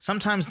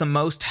Sometimes the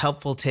most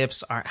helpful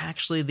tips are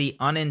actually the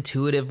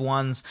unintuitive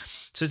ones.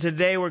 So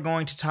today we're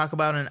going to talk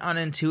about an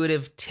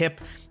unintuitive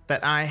tip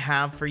that I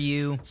have for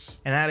you,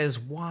 and that is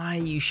why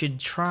you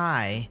should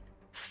try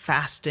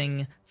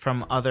fasting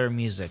from other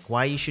music.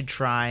 Why you should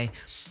try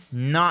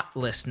not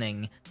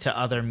listening to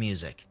other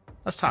music.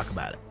 Let's talk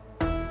about it.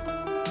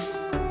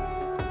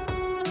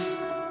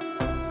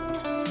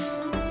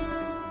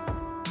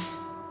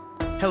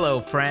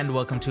 Hello, friend.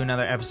 Welcome to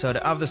another episode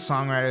of the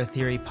Songwriter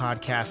Theory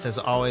Podcast. As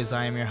always,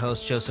 I am your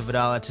host, Joseph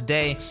Vidala.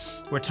 Today,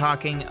 we're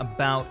talking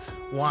about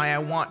why I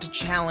want to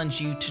challenge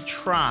you to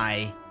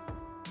try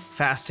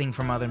fasting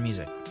from other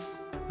music.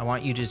 I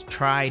want you to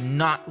try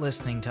not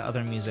listening to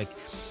other music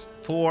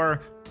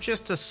for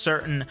just a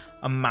certain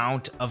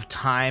amount of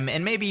time.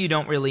 And maybe you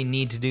don't really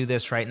need to do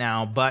this right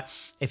now, but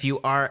if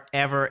you are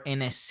ever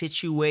in a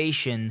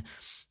situation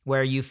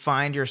where you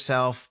find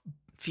yourself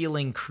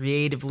feeling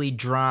creatively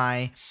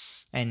dry,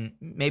 and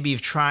maybe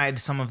you've tried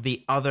some of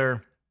the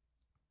other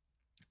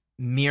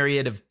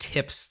myriad of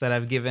tips that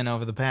I've given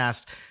over the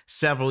past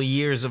several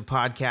years of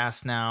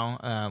podcasts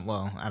now.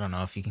 Well, I don't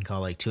know if you can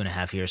call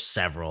 2.5 years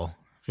several.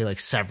 I feel like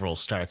several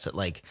starts at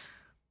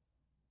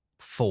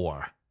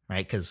 4,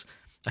 right? Because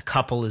a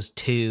couple is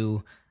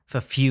 2, if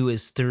a few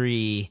is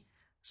 3.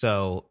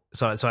 So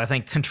I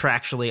think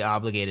contractually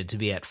obligated to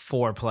be at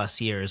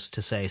 4+ years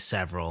to say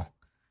several.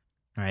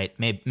 Right,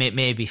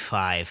 maybe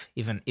 5,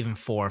 even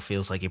 4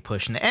 feels like you're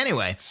pushing it.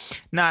 Anyway,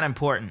 not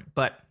important,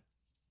 but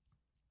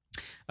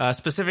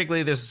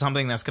specifically, this is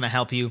something that's going to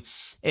help you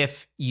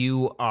if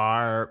you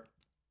are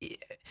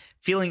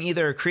feeling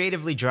either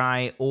creatively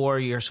dry or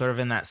you're sort of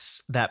in that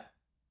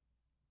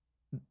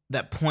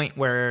point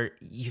where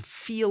you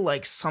feel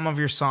like some of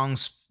your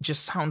songs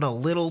just sound a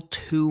little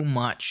too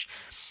much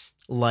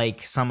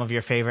like some of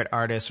your favorite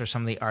artists or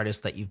some of the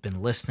artists that you've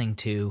been listening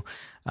to,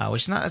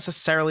 which is not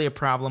necessarily a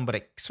problem, but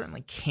it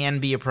certainly can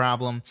be a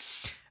problem.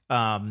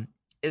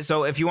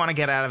 So if you want to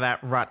get out of that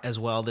rut as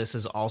well, this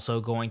is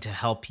also going to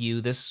help you.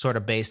 This is sort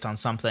of based on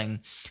something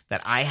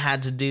that I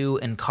had to do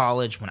in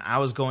college when I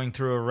was going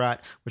through a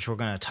rut, which we're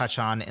going to touch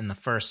on in the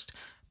first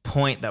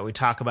point that we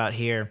talk about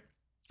here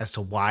as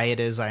to why it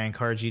is I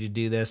encourage you to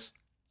do this.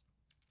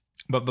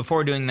 But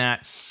before doing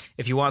that,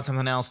 if you want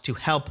something else to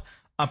help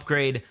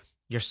upgrade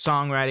your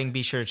songwriting,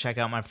 be sure to check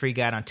out my free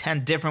guide on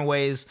 10 different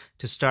ways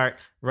to start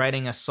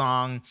writing a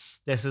song.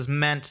 This is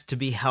meant to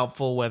be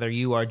helpful whether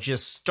you are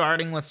just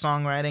starting with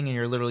songwriting and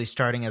you're literally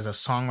starting as a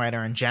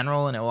songwriter in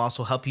general, and it will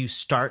also help you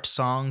start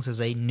songs as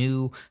a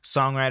new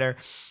songwriter.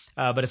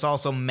 But it's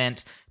also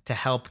meant to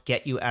help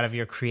get you out of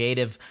your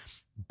creative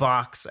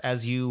box.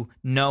 As you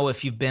know,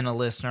 if you've been a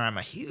listener, I'm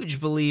a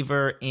huge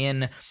believer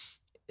in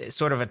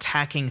sort of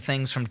attacking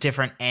things from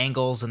different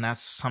angles, and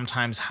that's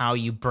sometimes how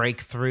you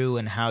break through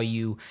and how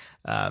you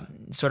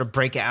sort of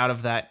break out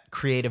of that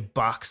creative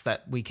box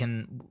that we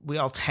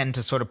all tend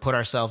to sort of put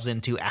ourselves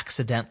into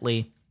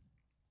accidentally.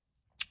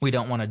 We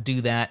don't want to do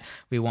that.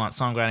 We want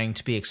songwriting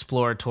to be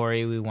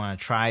exploratory. We want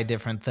to try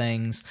different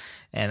things,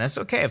 and that's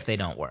okay if they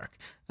don't work.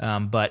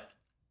 But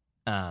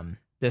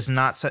there's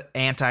not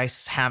anti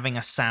having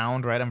a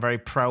sound, right? I'm very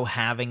pro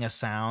having a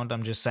sound.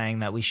 I'm just saying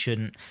that we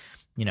shouldn't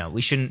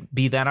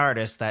be that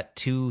artist that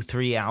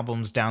 2-3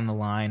 albums down the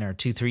line or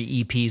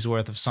 2-3 EPs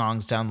worth of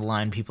songs down the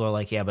line, people are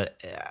like, yeah,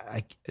 but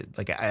I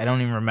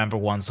don't even remember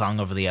one song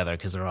over the other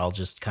because they're all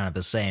just kind of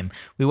the same.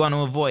 We want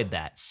to avoid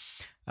that.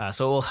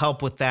 So it will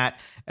help with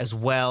that as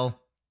well.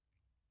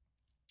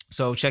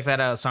 So check that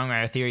out at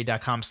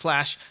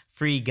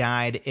songwritertheory.com/free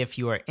guide if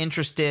you are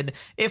interested.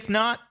 If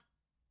not,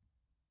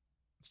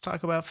 let's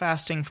talk about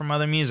fasting from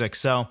other music.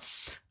 So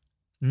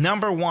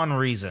number one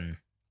reason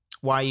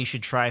why you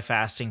should try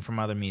fasting from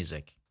other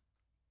music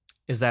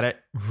is that it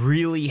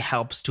really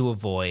helps to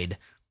avoid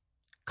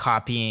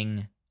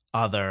copying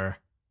other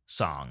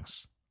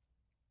songs.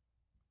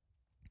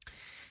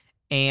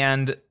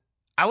 And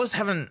I was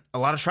having a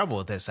lot of trouble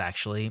with this,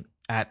 actually,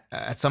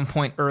 at some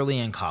point early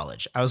in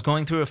college. I was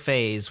going through a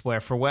phase where,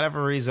 for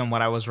whatever reason,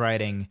 what I was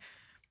writing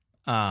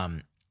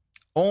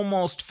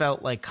almost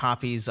felt like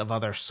copies of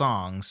other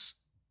songs.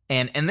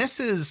 And this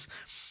is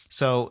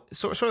sort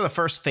of the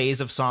first phase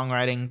of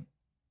songwriting,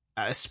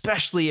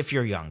 especially if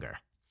you're younger.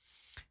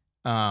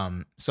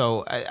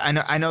 So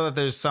I know that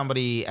there's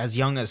somebody as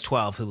young as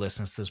 12 who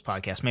listens to this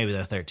podcast. Maybe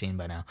they're 13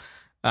 by now.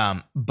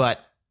 But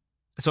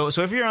so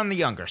if you're on the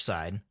younger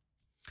side,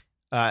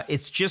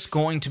 it's just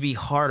going to be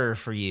harder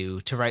for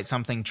you to write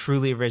something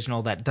truly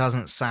original that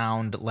doesn't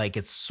sound like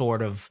it's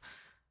sort of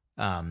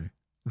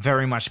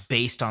very much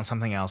based on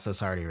something else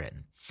that's already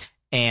written.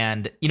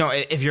 And,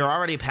 if you're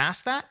already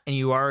past that and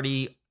you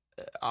already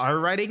are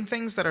writing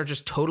things that are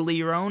just totally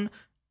your own,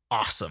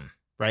 awesome,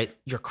 right?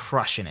 You're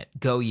crushing it.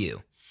 Go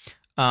you.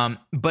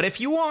 But if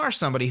you are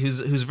somebody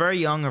who's very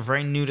young or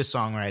very new to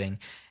songwriting,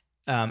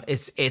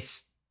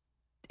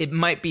 it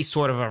might be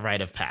sort of a rite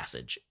of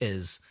passage.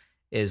 Is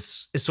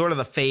sort of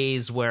the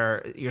phase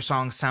where your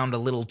songs sound a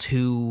little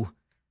too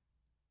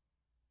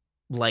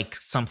like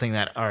something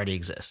that already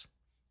exists,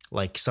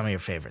 like some of your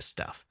favorite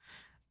stuff.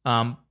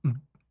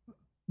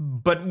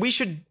 But we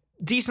should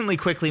decently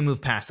quickly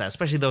move past that,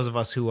 especially those of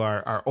us who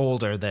are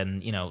older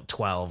than,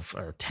 12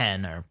 or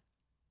 10 or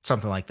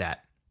something like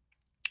that.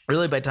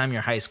 Really, by the time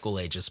you're high school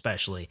age,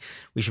 especially,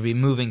 we should be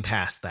moving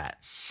past that.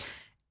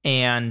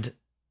 And,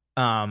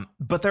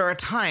 but there are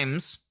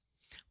times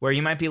where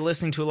you might be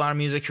listening to a lot of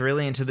music, you're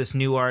really into this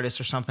new artist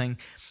or something,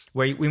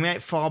 where we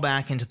might fall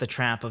back into the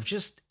trap of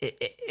just,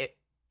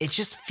 it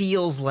just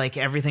feels like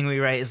everything we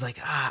write is like,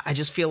 I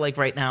just feel like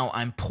right now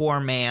I'm poor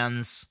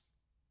man's,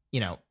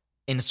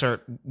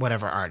 insert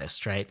whatever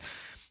artist, right?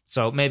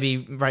 So maybe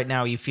right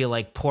now you feel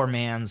like poor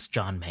man's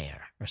John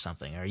Mayer or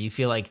something, or you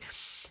feel like,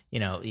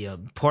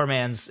 poor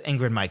man's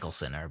Ingrid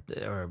Michaelson,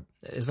 or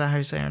is that how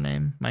you say her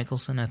name?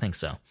 Michaelson? I think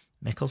so.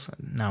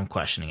 Mickelson? Now I'm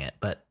questioning it.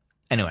 But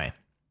anyway,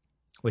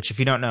 which if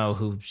you don't know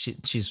who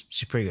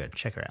she's pretty good.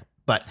 Check her out.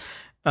 But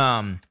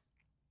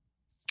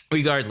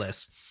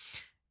regardless,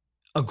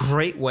 a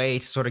great way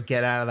to sort of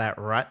get out of that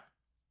rut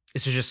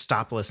is to just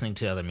stop listening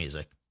to other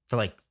music for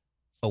like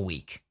a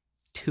week,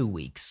 2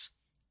 weeks,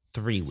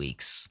 3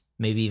 weeks,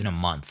 maybe even a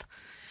month.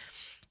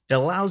 It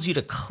allows you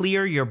to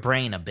clear your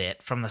brain a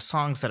bit from the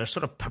songs that are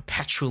sort of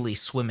perpetually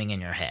swimming in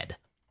your head.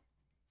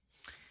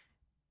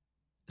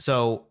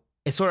 So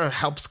it sort of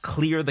helps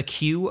clear the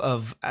queue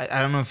of, I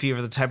don't know if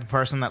you're the type of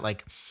person that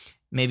like,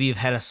 maybe you've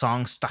had a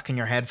song stuck in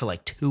your head for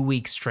like 2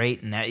 weeks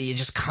straight and you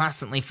just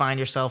constantly find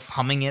yourself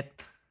humming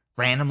it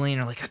randomly and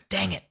you're like, oh,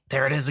 dang it,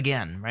 there it is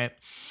again, right?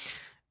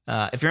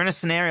 If you're in a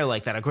scenario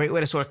like that, a great way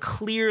to sort of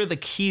clear the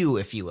queue,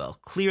 if you will,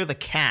 clear the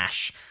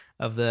cache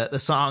of the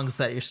songs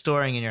that you're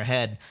storing in your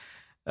head.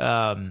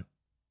 A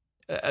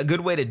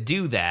good way to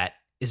do that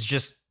is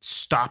just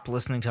stop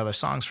listening to other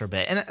songs for a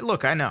bit. And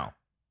look, I know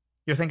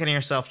you're thinking to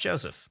yourself,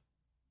 Joseph,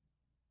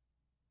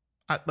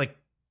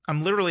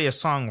 I'm literally a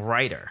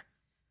songwriter.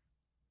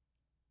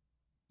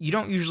 You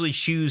don't usually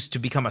choose to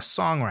become a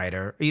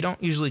songwriter. Or you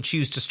don't usually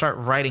choose to start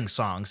writing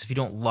songs if you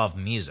don't love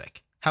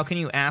music. How can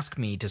you ask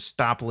me to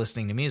stop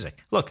listening to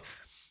music? Look,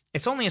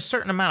 it's only a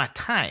certain amount of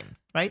time,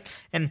 right?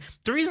 And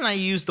the reason I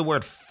use the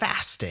word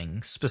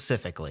fasting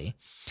specifically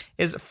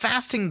is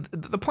fasting,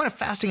 the point of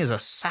fasting is a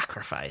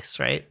sacrifice,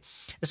 right?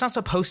 It's not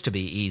supposed to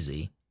be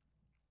easy,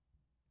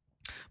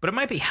 but it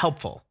might be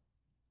helpful.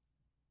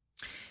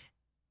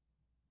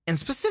 And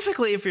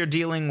specifically if you're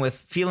dealing with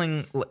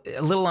feeling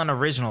a little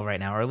unoriginal right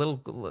now or a little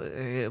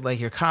like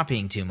you're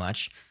copying too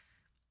much,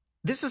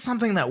 this is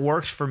something that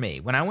worked for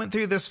me. When I went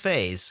through this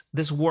phase,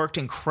 this worked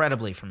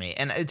incredibly for me.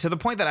 And to the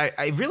point that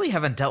I really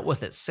haven't dealt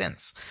with it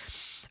since.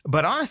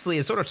 But honestly,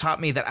 it sort of taught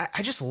me that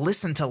I just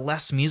listen to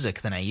less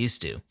music than I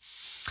used to.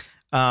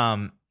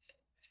 And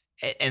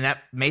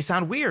that may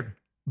sound weird,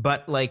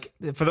 but like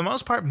for the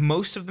most part,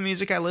 most of the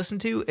music I listen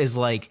to is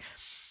like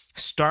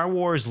Star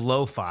Wars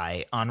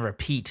lo-fi on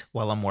repeat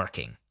while I'm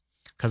working,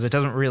 because it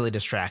doesn't really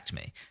distract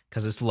me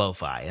because it's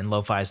lo-fi and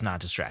lo-fi is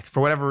not distracting. For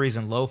whatever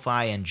reason,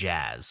 lo-fi and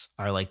jazz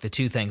are like the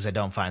two things I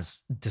don't find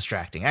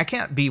distracting. I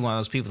can't be one of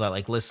those people that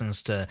like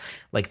listens to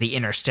like the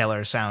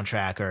Interstellar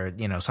soundtrack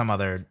or, some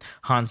other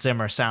Hans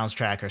Zimmer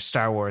soundtrack or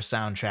Star Wars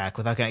soundtrack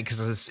without getting,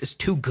 because it's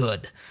too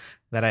good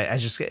that I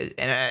just,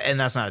 and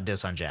that's not a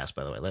diss on jazz,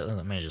 by the way.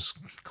 Let me just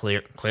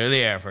clear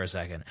the air for a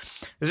second.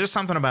 There's just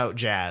something about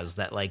jazz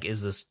that like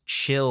is this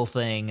chill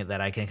thing that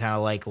I can kind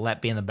of like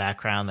let be in the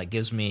background that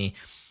gives me,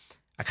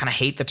 I kind of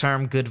hate the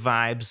term good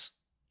vibes,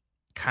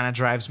 kind of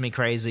drives me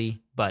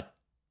crazy, but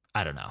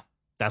I don't know.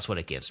 That's what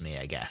it gives me,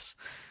 I guess.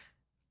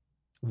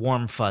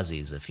 Warm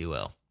fuzzies, if you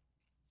will.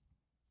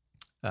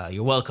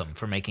 You're welcome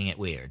for making it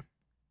weird,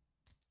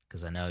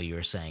 because I know you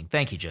were saying,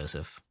 thank you,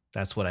 Joseph.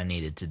 That's what I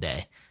needed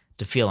today,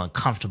 to feel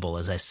uncomfortable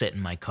as I sit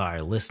in my car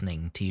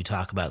listening to you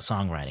talk about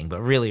songwriting.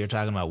 But really, you're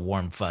talking about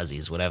warm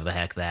fuzzies, whatever the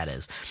heck that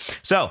is.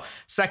 So,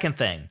 second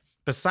thing,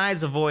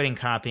 besides avoiding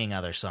copying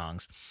other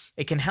songs,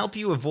 it can help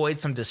you avoid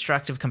some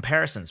destructive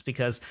comparisons,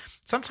 because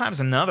sometimes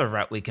another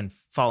rut we can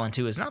fall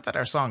into is not that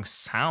our songs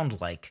sound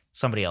like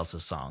somebody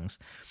else's songs,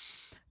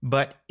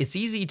 but it's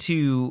easy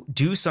to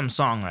do some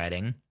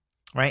songwriting,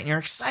 right? And you're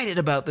excited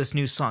about this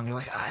new song. You're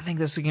like, I think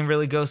this can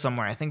really go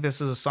somewhere. I think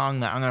this is a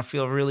song that I'm going to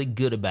feel really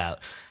good about.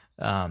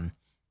 And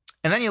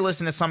then you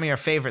listen to some of your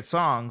favorite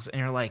songs and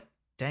you're like,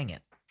 dang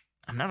it,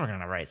 I'm never going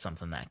to write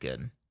something that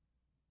good.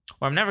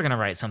 Or I'm never going to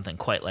write something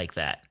quite like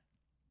that.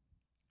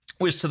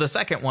 Which to the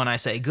second one, I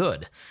say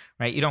good,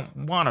 right? You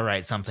don't want to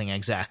write something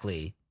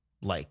exactly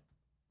like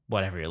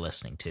whatever you're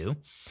listening to.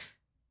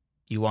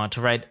 You want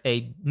to write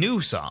a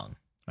new song,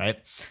 right?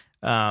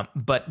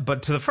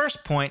 But to the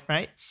first point,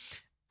 right?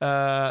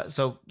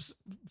 So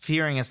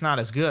fearing it's not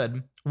as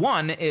good.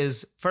 One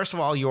is, first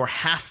of all, your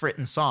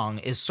half-written song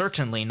is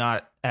certainly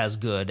not as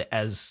good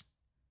as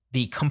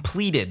the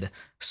completed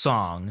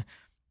song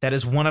that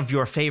is one of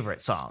your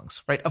favorite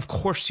songs, right? Of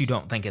course you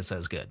don't think it's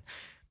as good.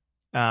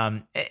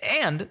 And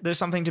there's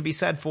something to be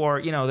said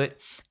for, that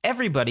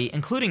everybody,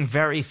 including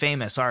very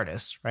famous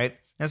artists, right?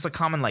 That's a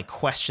common like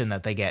question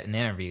that they get in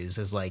interviews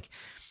is like,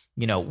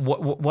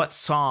 what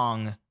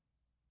song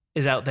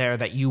is out there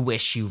that you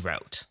wish you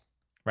wrote,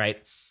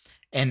 right?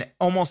 And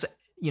almost,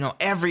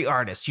 every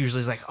artist usually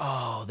is like,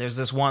 oh, there's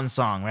this one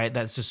song, right?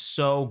 That's just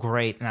so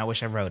great and I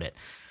wish I wrote it.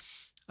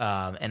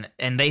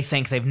 And they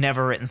think they've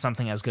never written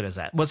something as good as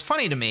that. What's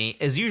funny to me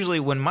is usually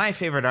when my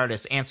favorite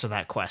artists answer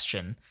that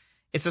question,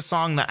 it's a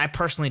song that I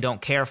personally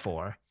don't care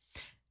for,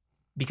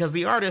 because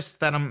the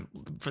artist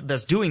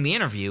that's doing the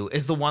interview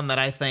is the one that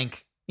I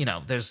think,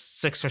 there's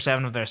 6 or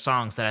 7 of their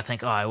songs that I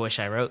think, oh, I wish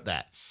I wrote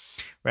that,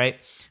 right?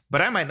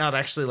 But I might not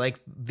actually like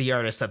the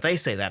artist that they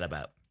say that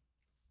about,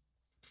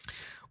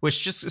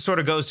 which just sort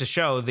of goes to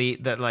show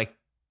that like,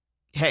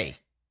 hey,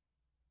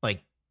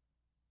 like,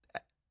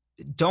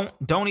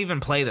 don't even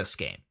play this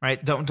game,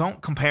 right?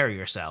 Don't compare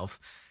yourself,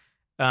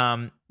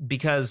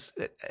 because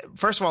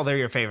first of all, they're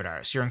your favorite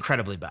artist. You're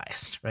incredibly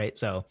biased, right?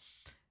 So,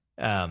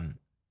 so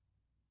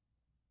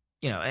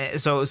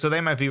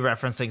they might be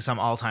referencing some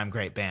all-time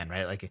great band,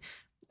 right? Like,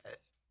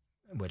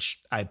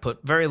 which I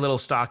put very little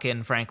stock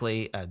in,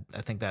 frankly. I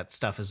think that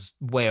stuff is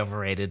way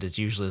overrated. It's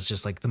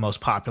just like the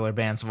most popular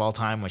bands of all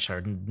time, which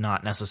are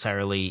not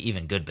necessarily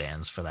even good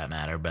bands for that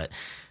matter. But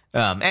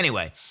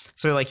anyway,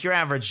 so like your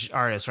average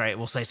artist, right,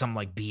 will say something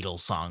like Beatles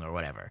song or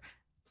whatever.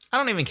 I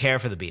don't even care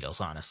for the Beatles,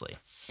 honestly.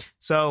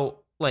 So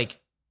like,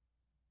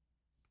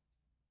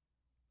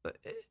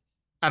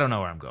 I don't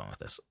know where I'm going with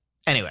this.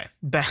 Anyway,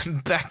 back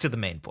to the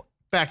main point.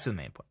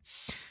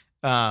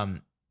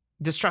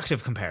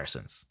 Destructive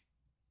comparisons.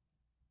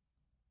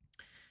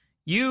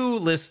 You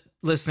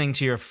listening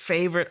to your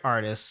favorite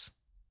artists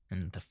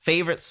and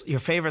your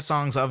favorite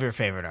songs of your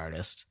favorite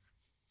artist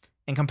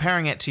and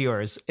comparing it to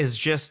yours is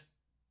just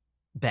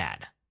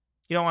bad.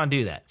 You don't want to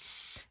do that.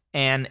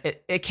 And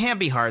it can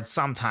be hard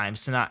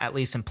sometimes to not at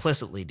least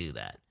implicitly do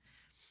that.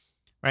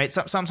 Right?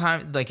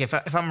 Sometimes, like if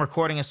I'm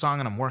recording a song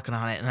and I'm working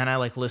on it, and then I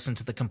like listen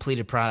to the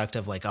completed product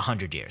of like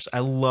 100 Years. I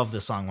love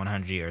the song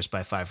 100 Years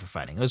by Five for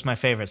Fighting. It was my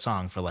favorite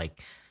song for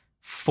like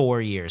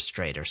 4 years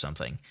straight or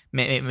something.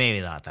 Maybe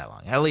not that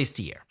long, at least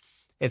a year.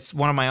 It's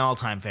one of my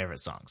all-time favorite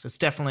songs. It's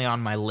definitely on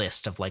my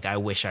list of like, I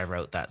wish I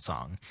wrote that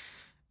song.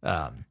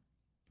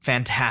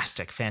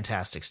 Fantastic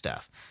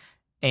stuff.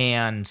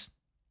 And,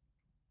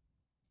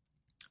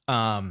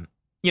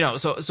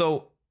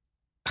 so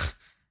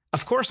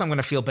of course I'm going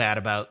to feel bad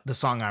about the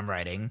song I'm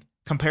writing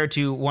compared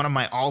to one of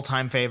my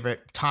all-time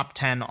favorite top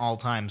 10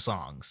 all-time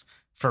songs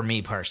for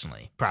me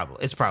personally.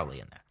 It's probably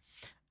in there.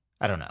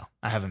 I don't know.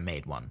 I haven't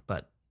made one,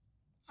 but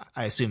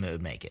I assume it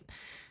would make it.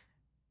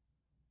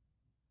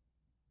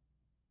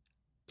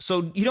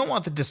 So you don't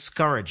want the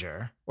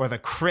discourager or the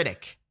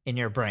critic in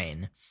your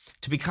brain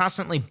to be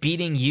constantly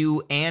beating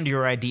you and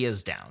your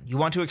ideas down. You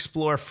want to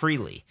explore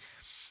freely.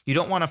 You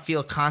don't want to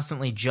feel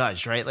constantly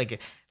judged, right? Like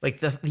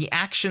the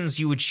actions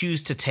you would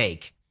choose to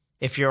take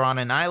if you're on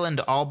an island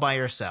all by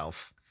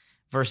yourself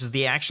versus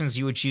the actions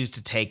you would choose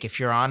to take if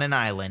you're on an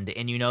island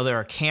and you know there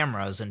are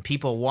cameras and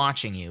people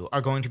watching you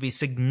are going to be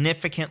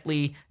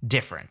significantly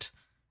different,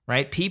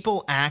 right?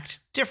 People act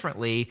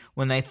differently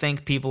when they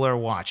think people are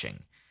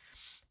watching.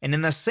 And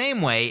in the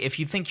same way, if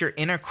you think your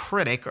inner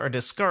critic or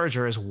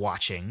discourager is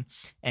watching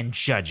and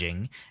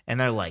judging, and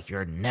they're like,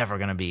 you're never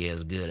going to be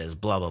as good as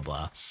blah, blah,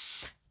 blah,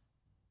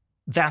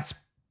 that's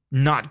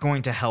not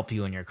going to help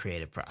you in your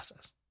creative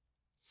process.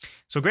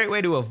 So a great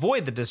way to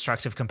avoid the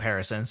destructive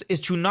comparisons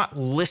is to not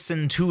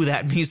listen to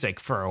that music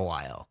for a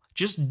while.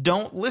 Just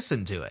don't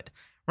listen to it,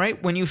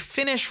 right? When you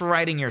finish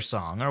writing your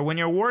song or when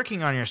you're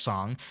working on your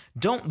song,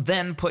 don't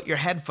then put your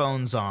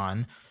headphones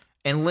on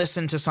and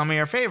listen to some of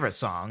your favorite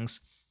songs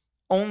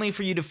only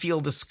for you to feel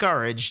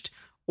discouraged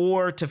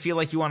or to feel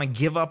like you want to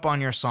give up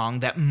on your song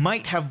that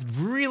might have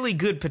really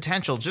good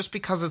potential just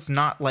because it's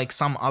not like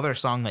some other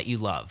song that you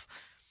love,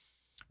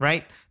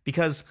 right?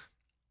 Because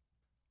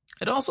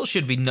it also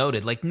should be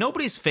noted, like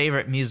nobody's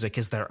favorite music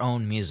is their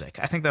own music.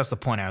 I think that's the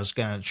point I was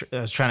trying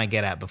to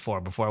get at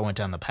before I went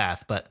down the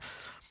path. But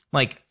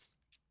like,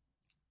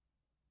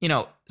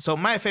 so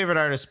my favorite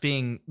artist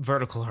being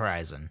Vertical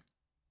Horizon.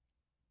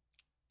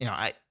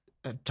 I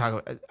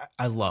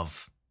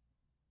love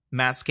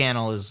Matt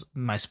Scannell is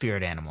my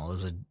spirit animal,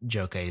 is a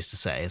joke I used to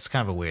say. It's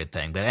kind of a weird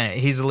thing, but anyway,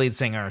 he's the lead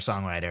singer,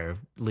 songwriter,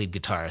 lead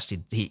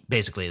guitarist. He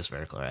basically is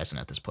Vertical Horizon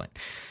at this point.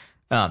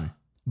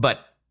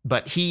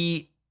 But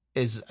he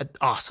is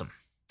awesome.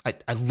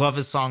 I love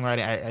his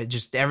songwriting. I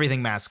just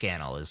everything Matt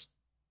Scannell is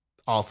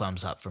all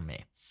thumbs up for me.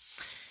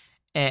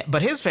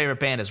 But his favorite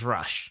band is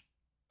Rush.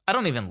 I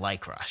don't even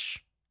like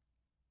Rush.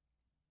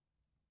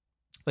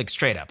 Like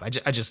straight up,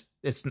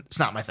 it's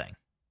not my thing.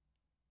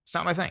 It's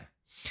not my thing.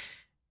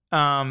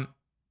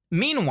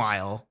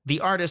 Meanwhile, the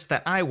artist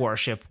that I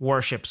worship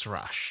worships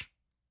Rush.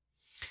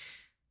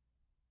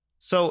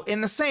 So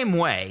in the same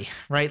way,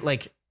 right?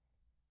 Like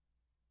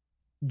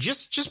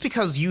just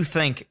because you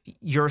think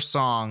your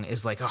song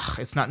is like, oh,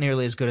 it's not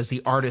nearly as good as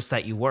the artist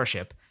that you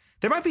worship,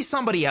 there might be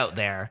somebody out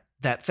there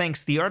that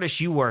thinks the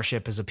artist you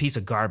worship is a piece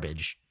of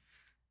garbage,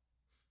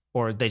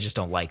 or they just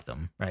don't like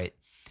them, right?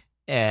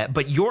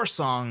 But your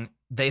song,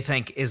 they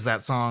think is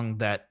that song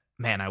that,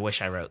 man, I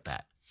wish I wrote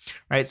that,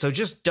 right? So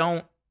just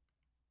don't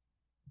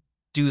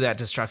do that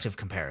destructive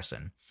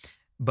comparison.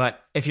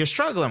 But if you're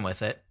struggling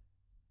with it,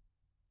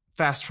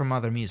 fast from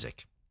other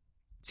music.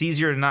 It's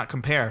easier to not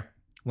compare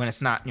when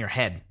it's not in your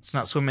head. It's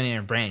not swimming in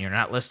your brain. You're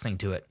not listening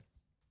to it.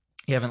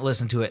 You haven't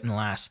listened to it in the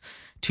last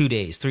 2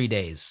 days, 3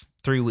 days,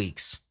 3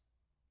 weeks,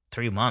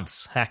 3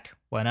 months. Heck,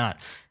 why not?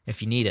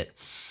 If you need it.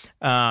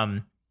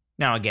 Now,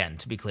 again,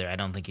 to be clear, I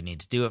don't think you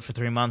need to do it for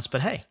 3 months,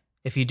 but hey,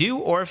 if you do,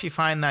 or if you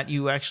find that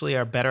you actually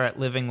are better at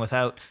living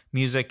without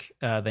music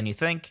than you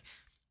think,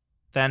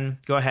 then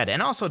go ahead.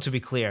 And also, to be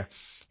clear,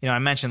 I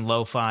mentioned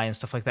lo-fi and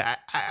stuff like that.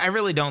 I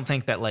really don't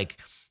think that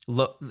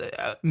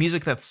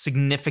music that's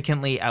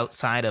significantly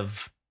outside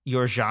of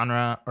your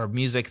genre, or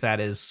music that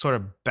is sort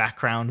of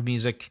background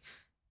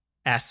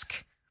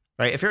music-esque,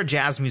 right? If you're a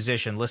jazz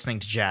musician, listening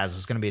to jazz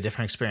is going to be a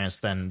different experience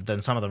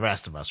than some of the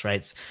rest of us, right?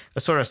 It's a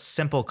sort of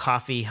simple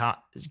coffee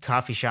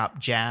shop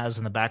jazz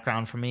in the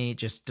background for me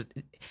just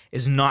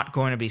is not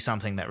going to be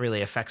something that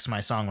really affects my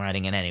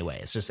songwriting in any way.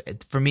 It's just,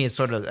 for me, it's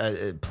sort of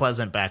a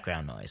pleasant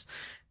background noise.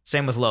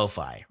 Same with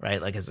lo-fi,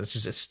 right? Like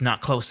it's not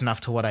close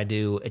enough to what I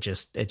do. It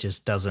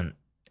just doesn't.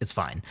 It's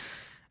fine.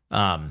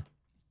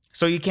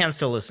 So you can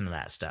still listen to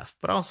that stuff,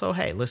 but also,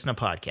 hey, listen to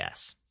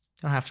podcasts.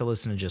 You don't have to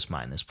listen to just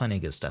mine. There's plenty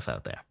of good stuff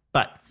out there.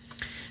 But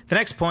the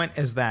next point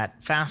is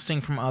that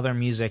fasting from other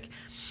music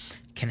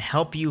can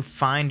help you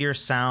find your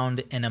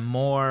sound in a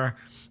more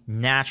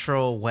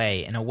natural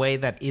way, in a way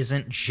that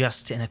isn't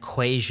just an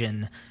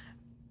equation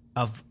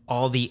of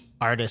all the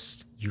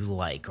artists you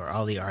like or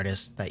all the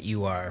artists that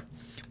you are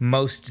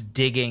most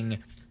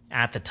digging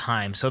at the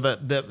time. So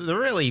the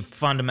really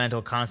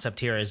fundamental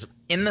concept here is,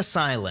 in the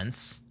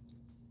silence,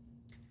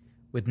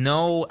 with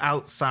no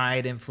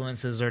outside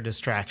influences or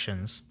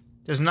distractions,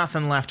 there's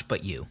nothing left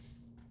but you.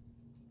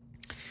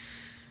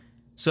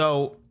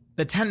 So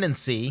the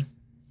tendency,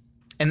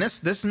 and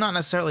this is not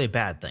necessarily a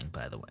bad thing,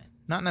 by the way,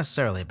 not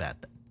necessarily a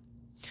bad thing,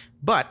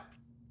 but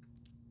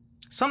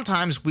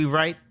sometimes we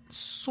write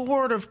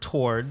sort of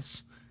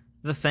towards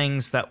the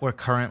things that we're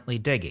currently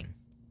digging.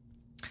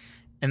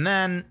 And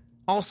then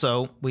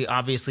also, we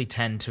obviously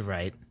tend to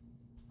write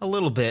a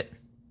little bit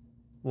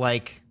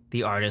like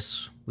the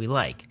artists we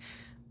like.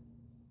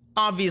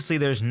 Obviously,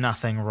 there's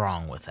nothing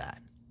wrong with that,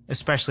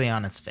 especially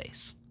on its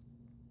face.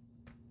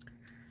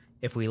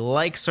 If we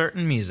like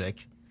certain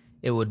music,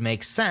 it would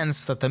make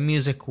sense that the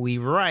music we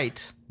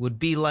write would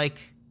be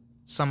like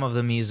some of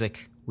the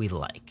music we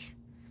like.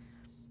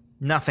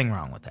 Nothing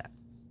wrong with that.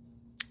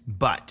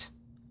 But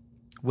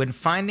when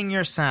finding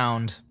your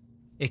sound,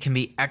 it can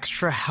be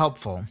extra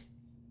helpful.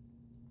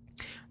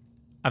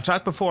 I've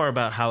talked before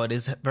about how it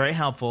is very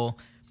helpful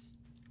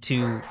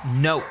to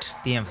note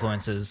the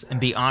influences and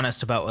be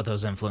honest about what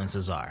those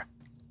influences are.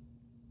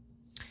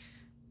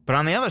 But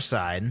on the other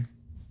side,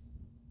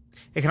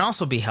 it can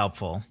also be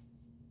helpful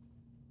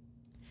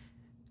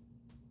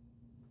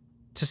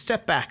to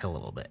step back a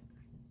little bit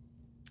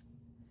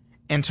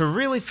and to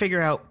really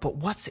figure out, but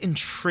what's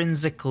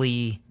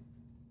intrinsically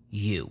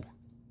you?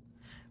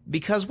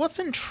 Because what's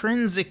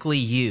intrinsically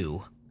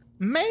you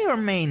may or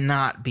may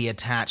not be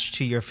attached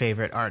to your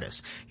favorite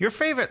artists. Your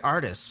favorite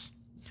artists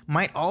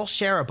might all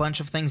share a bunch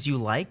of things you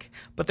like,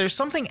 but there's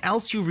something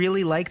else you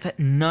really like that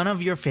none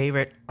of your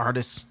favorite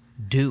artists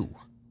do.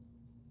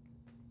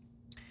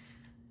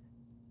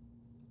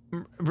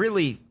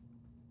 Really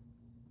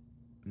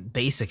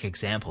basic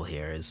example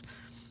here is,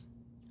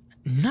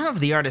 none of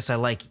the artists I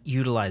like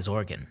utilize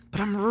organ, but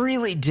I'm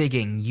really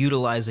digging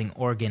utilizing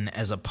organ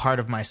as a part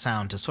of my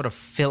sound to sort of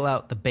fill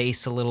out the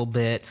bass a little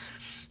bit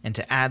and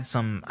to add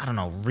some,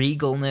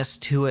 regalness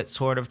to it,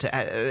 sort of.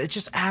 It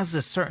just adds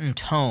a certain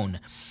tone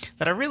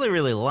that I really,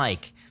 really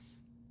like.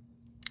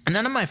 And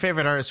none of my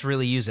favorite artists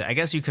really use it. I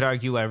guess you could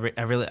argue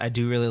I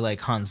do really like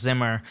Hans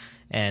Zimmer,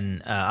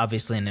 and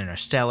obviously in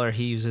Interstellar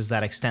he uses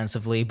that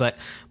extensively. But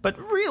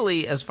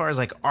really, as far as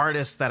like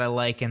artists that I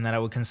like and that I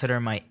would consider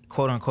my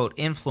quote-unquote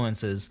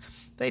influences,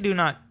 they do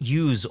not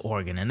use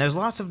organ. And there's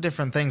lots of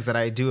different things that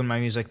I do in my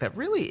music that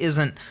really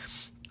isn't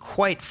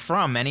quite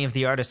from any of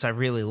the artists I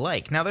really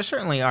like. Now, there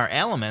certainly are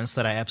elements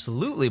that I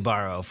absolutely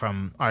borrow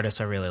from artists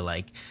I really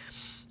like.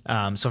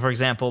 So, for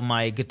example,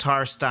 my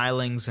guitar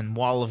stylings and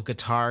wall of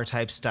guitar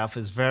type stuff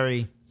is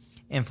very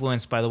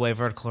influenced by the way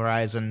Vertical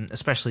Horizon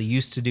especially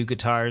used to do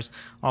guitars,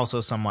 also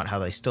somewhat how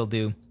they still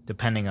do,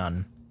 depending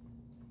on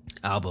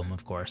album,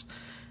 of course,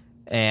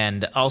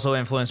 and also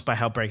influenced by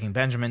how Breaking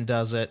Benjamin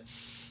does it.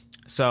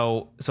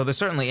 So there's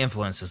certainly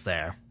influences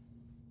there.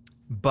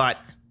 But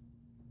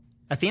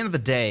at the end of the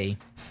day,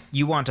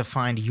 you want to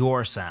find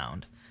your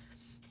sound,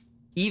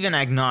 even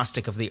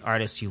agnostic of the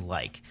artists you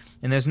like.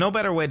 And there's no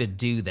better way to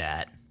do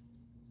that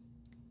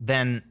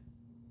than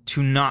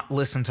to not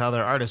listen to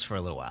other artists for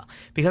a little while.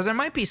 Because there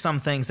might be some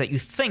things that you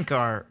think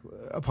are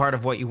a part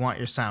of what you want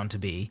your sound to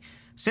be,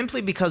 simply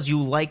because you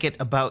like it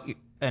about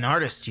an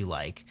artist you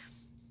like.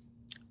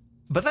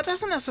 But that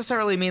doesn't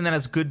necessarily mean that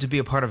it's good to be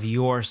a part of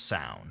your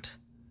sound.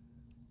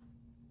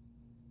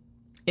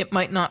 It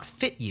might not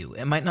fit you.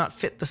 It might not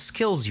fit the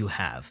skills you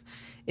have.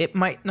 It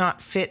might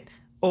not fit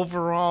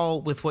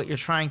overall with what you're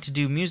trying to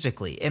do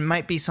musically. It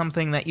might be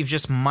something that you've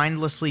just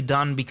mindlessly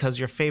done because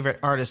your favorite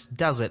artist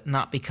does it,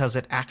 not because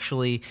it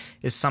actually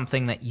is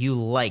something that you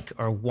like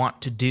or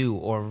want to do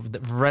or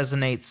that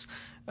resonates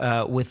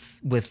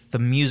with the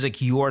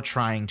music you're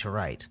trying to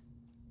write.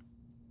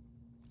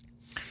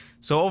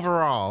 So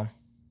overall,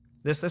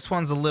 this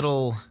one's a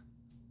little...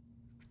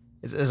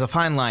 There's a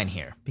fine line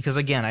here. Because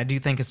again, I do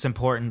think it's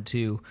important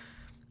to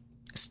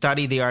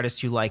study the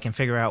artists you like and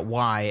figure out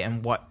why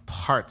and what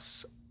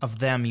parts of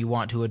them you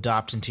want to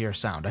adopt into your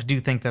sound. I do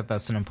think that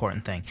that's an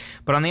important thing.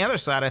 But on the other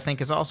side, I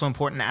think it's also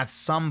important at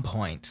some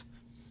point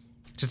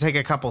to take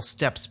a couple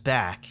steps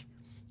back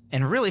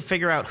and really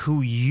figure out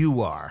who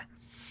you are.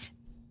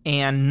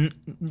 And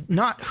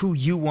not who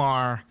you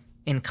are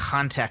in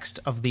context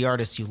of the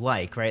artists you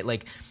like, right?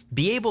 Like,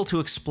 be able to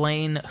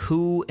explain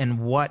who and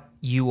what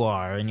you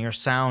are and your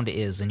sound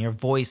is and your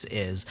voice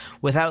is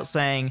without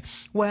saying,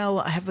 well,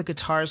 I have the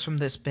guitars from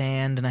this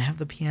band and I have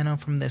the piano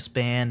from this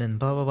band and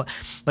blah, blah, blah.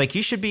 Like,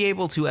 you should be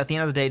able to, at the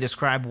end of the day,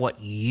 describe what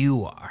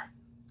you are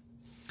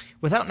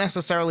without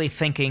necessarily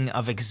thinking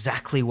of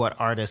exactly what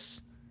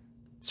artists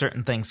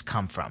certain things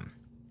come from,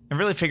 and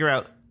really figure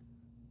out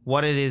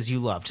what it is you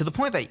love, to the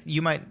point that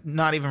you might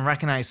not even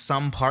recognize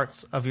some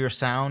parts of your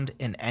sound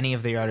in any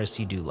of the artists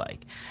you do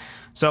like.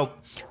 So,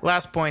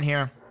 last point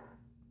here.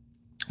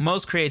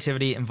 Most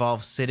creativity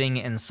involves sitting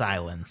in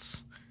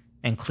silence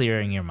and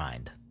clearing your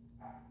mind.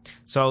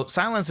 So,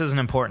 silence is an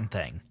important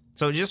thing.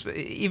 So, just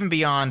even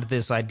beyond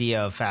this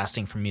idea of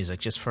fasting from music,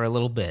 just for a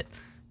little bit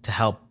to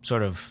help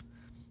sort of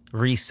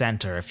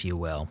recenter, if you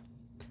will.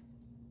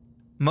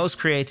 Most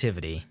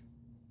creativity,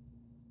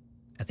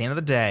 at the end of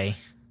the day,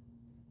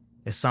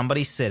 is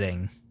somebody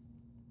sitting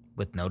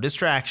with no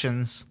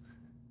distractions.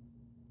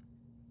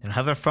 They don't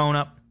have their phone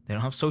up. They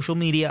don't have social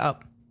media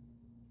up.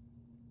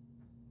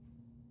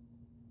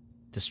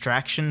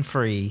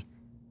 Distraction-free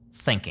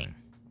thinking.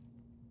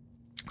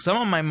 Some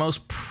of my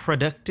most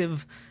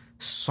productive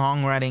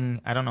songwriting...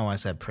 I don't know why I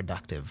said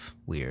productive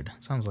weird.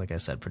 It sounds like I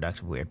said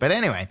productive weird. But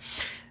anyway,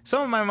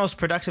 some of my most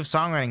productive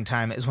songwriting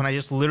time is when I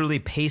just literally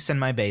pace in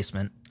my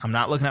basement. I'm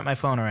not looking at my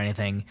phone or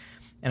anything.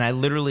 And I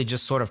literally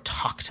just sort of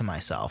talk to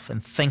myself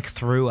and think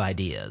through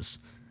ideas.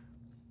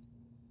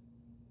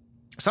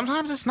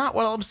 Sometimes it's not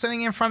while I'm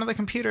sitting in front of the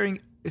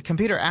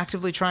computer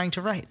actively trying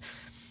to write.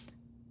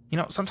 You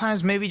know,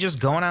 sometimes maybe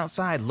just going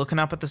outside, looking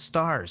up at the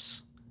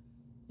stars,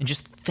 and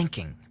just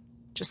thinking.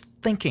 Just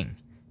thinking.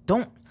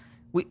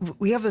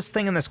 We have this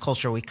thing in this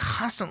culture, we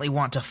constantly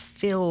want to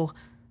fill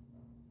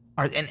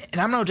our... And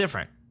I'm no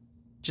different,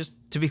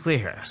 just to be clear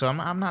here. So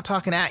I'm not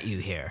talking at you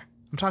here.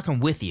 I'm talking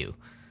with you.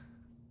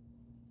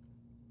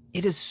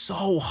 It is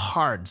so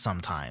hard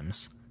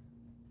sometimes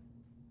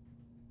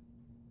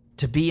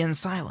to be in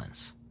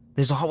silence.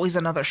 There's always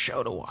another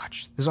show to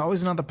watch. There's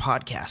always another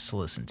podcast to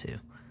listen to.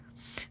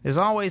 There's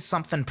always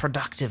something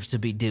productive to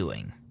be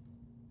doing.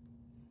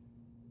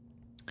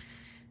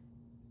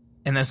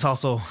 And there's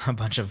also a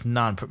bunch of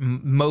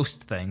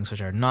most things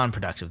which are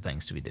non-productive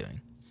things to be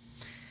doing.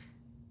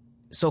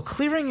 So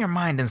clearing your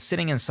mind and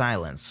sitting in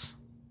silence...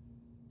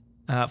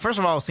 first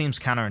of all, it seems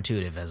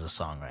counterintuitive as a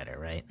songwriter,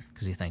 right?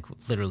 Because you think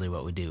literally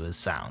what we do is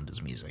sound,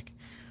 is music.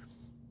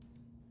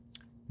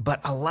 But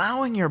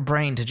allowing your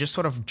brain to just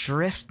sort of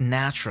drift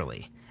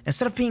naturally,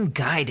 instead of being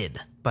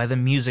guided by the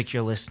music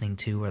you're listening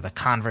to or the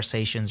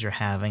conversations you're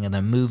having or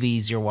the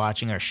movies you're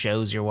watching or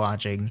shows you're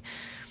watching,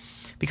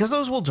 because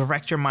those will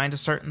direct your mind to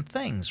certain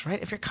things,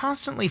 right? If you're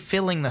constantly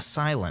filling the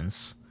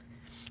silence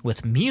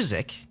with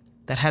music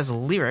that has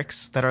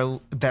lyrics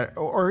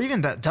or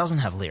even that doesn't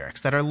have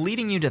lyrics, that are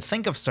leading you to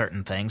think of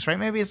certain things, right?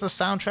 Maybe it's the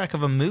soundtrack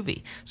of a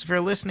movie. So if you're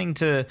listening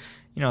to,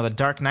 the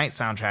Dark Knight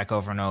soundtrack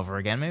over and over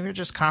again, maybe you're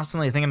just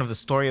constantly thinking of the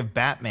story of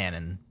Batman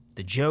and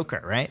the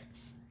Joker, right?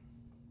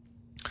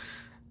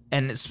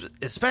 And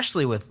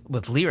especially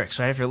with lyrics,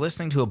 right? If you're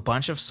listening to a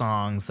bunch of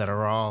songs that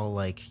are all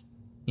like,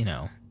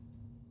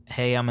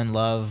 hey, I'm in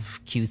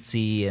love,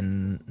 cutesy,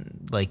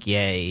 and like,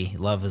 yay,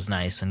 love is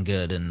nice and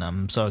good, and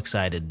I'm so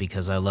excited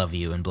because I love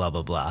you, and blah,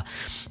 blah, blah.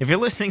 If you're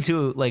listening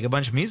to like a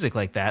bunch of music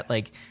like that,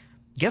 like,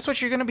 guess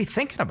what you're going to be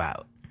thinking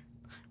about,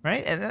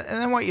 right? And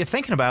then what you're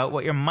thinking about,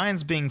 what your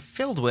mind's being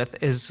filled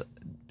with is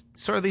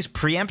sort of these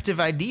preemptive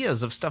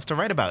ideas of stuff to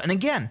write about. And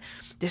again,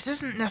 this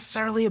isn't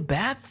necessarily a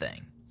bad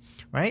thing.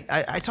 Right?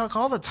 I talk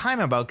all the time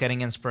about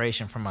getting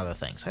inspiration from other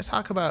things. I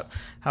talk about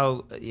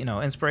how,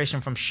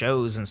 inspiration from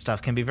shows and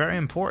stuff can be very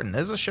important.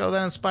 There's a show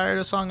that inspired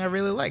a song I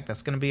really like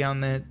that's going to be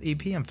on the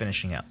EP I'm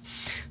finishing up.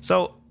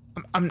 So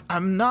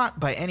I'm not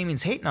by any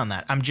means hating on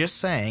that. I'm just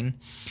saying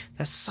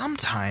that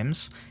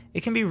sometimes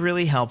it can be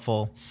really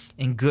helpful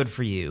and good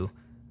for you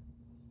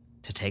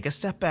to take a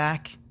step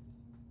back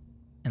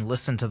and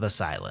listen to the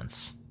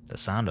silence, the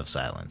sound of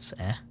silence,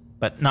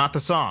 but not the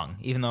song,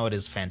 even though it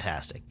is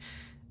fantastic.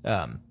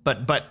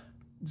 But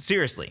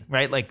seriously,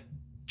 right? Like,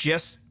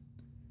 just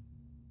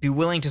be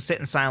willing to sit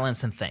in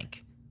silence and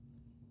think.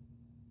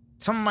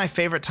 Some of my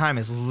favorite time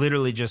is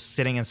literally just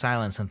sitting in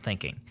silence and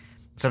thinking.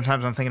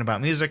 Sometimes I'm thinking about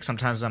music.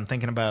 Sometimes I'm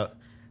thinking about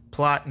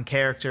plot and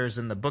characters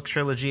in the book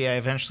trilogy I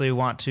eventually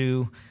want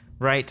to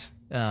write,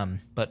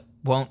 but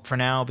won't for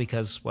now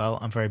because, well,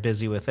 I'm very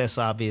busy with this,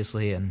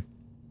 obviously, and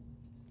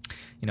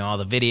all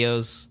the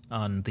videos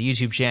on the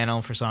YouTube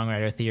channel for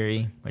Songwriter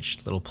Theory,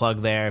 which little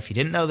plug there. If you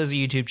didn't know there's a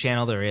YouTube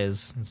channel, there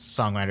is. It's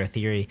Songwriter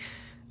Theory.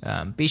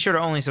 Be sure to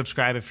only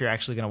subscribe if you're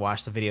actually going to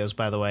watch the videos,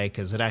 by the way,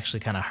 because it actually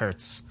kind of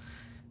hurts.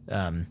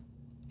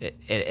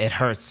 It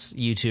hurts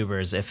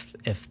YouTubers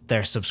if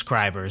their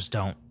subscribers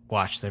don't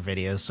watch their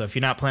videos. So if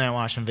you're not planning on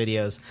watching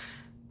videos,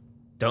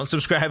 don't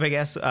subscribe, I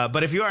guess.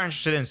 But if you are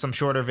interested in some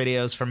shorter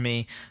videos from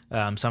me,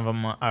 some of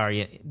them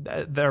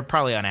they're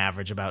probably on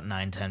average about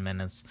 9-10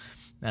 minutes.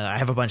 I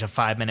have a bunch of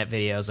 5-minute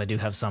videos. I do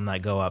have some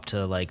that go up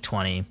to like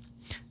 20.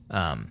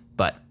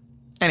 But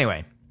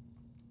anyway,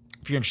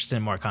 if you're interested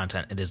in more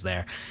content, it is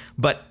there.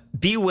 But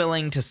be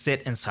willing to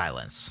sit in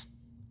silence.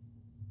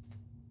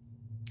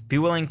 Be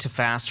willing to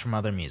fast from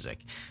other music.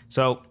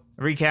 So,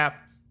 recap,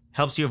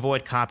 helps you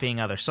avoid copying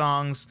other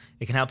songs.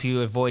 It can help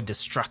you avoid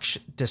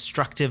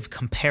destructive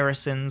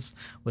comparisons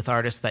with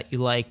artists that you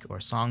like or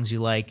songs you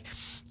like.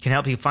 It can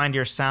help you find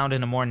your sound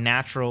in a more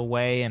natural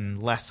way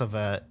and less of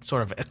a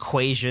sort of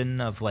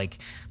equation of like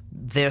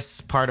this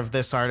part of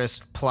this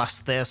artist plus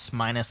this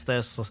minus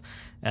this,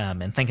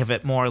 and think of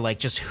it more like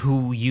just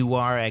who you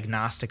are,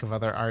 agnostic of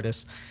other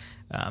artists,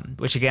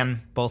 which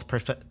again, both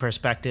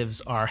perspectives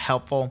are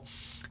helpful.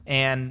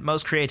 And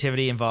most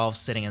creativity involves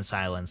sitting in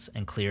silence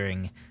and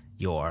clearing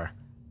your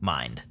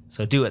mind.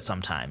 So do it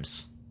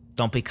sometimes.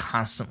 Don't be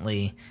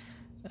constantly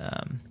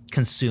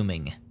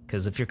consuming,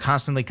 because if you're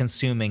constantly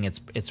consuming,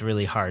 it's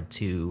really hard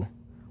to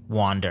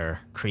wander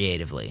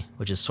creatively,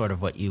 which is sort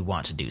of what you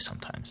want to do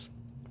sometimes,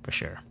 for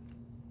sure.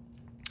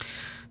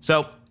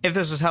 So if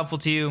this was helpful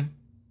to you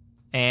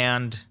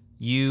and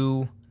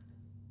you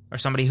are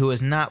somebody who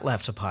has not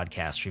left a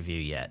podcast review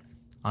yet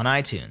on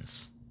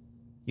iTunes,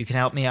 you can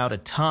help me out a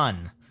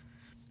ton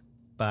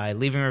by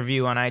leaving a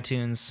review on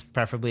iTunes,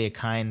 preferably a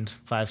kind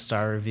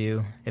 5-star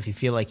review. If you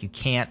feel like you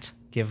can't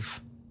give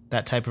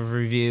that type of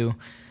review,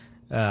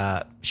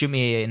 shoot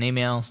me an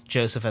email,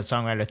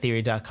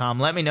 joseph@songwritertheory.com.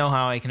 Let me know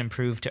how I can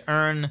improve to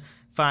earn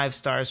 5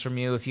 stars from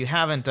you. If you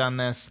haven't done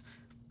this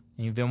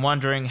and you've been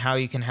wondering how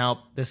you can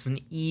help, this is an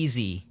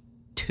easy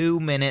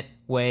 2-minute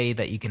way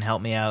that you can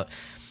help me out.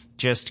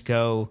 Just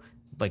go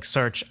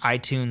search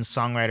iTunes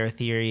Songwriter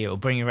Theory. It will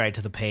bring you right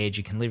to the page.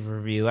 You can leave a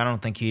review. I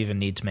don't think you even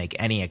need to make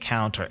any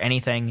account or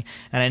anything.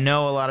 And I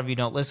know a lot of you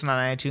don't listen on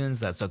iTunes.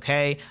 That's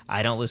okay.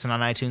 I don't listen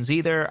on iTunes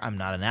either. I'm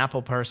not an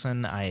Apple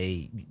person.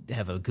 I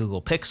have a Google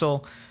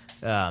Pixel.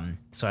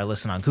 So I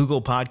listen on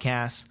Google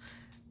Podcasts.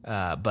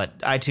 But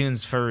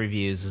iTunes for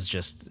reviews is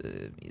just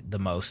the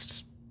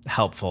most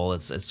helpful.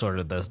 It's sort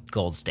of the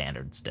gold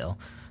standard still,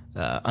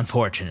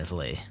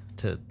 unfortunately,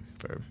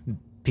 for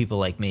people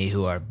like me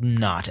who are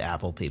not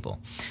Apple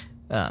people.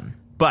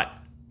 But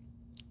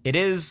it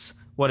is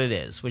what it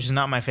is, which is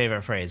not my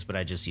favorite phrase, but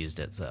I just used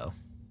it, so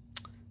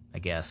I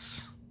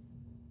guess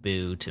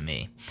boo to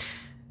me.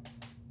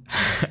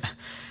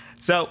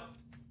 So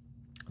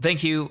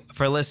thank you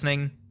for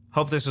listening.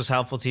 Hope this was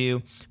helpful to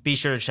you. Be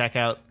sure to check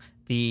out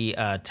the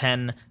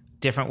 10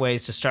 different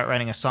ways to start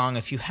writing a song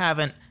if you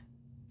haven't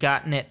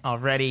gotten it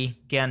already.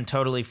 Again,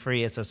 totally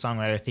free. It's at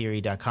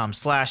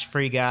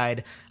songwritertheory.com/free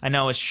guide. I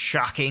know it's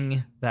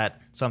shocking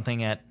that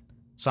something at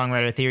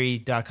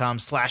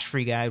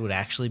songwritertheory.com/free guide would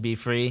actually be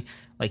free.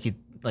 Like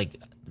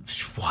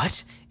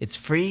what? It's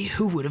free?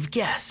 Who would have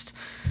guessed?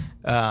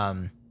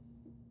 Yep.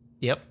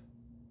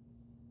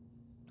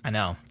 I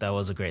know. That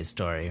was a great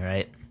story,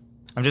 right?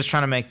 I'm just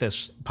trying to make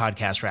this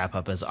podcast wrap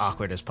up as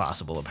awkward as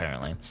possible,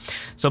 apparently.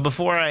 So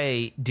before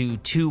I do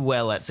too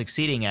well at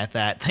succeeding at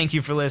that, thank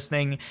you for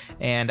listening,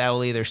 and I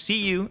will either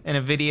see you in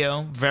a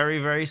video very,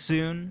 very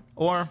soon,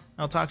 or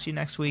I'll talk to you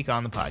next week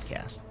on the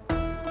podcast.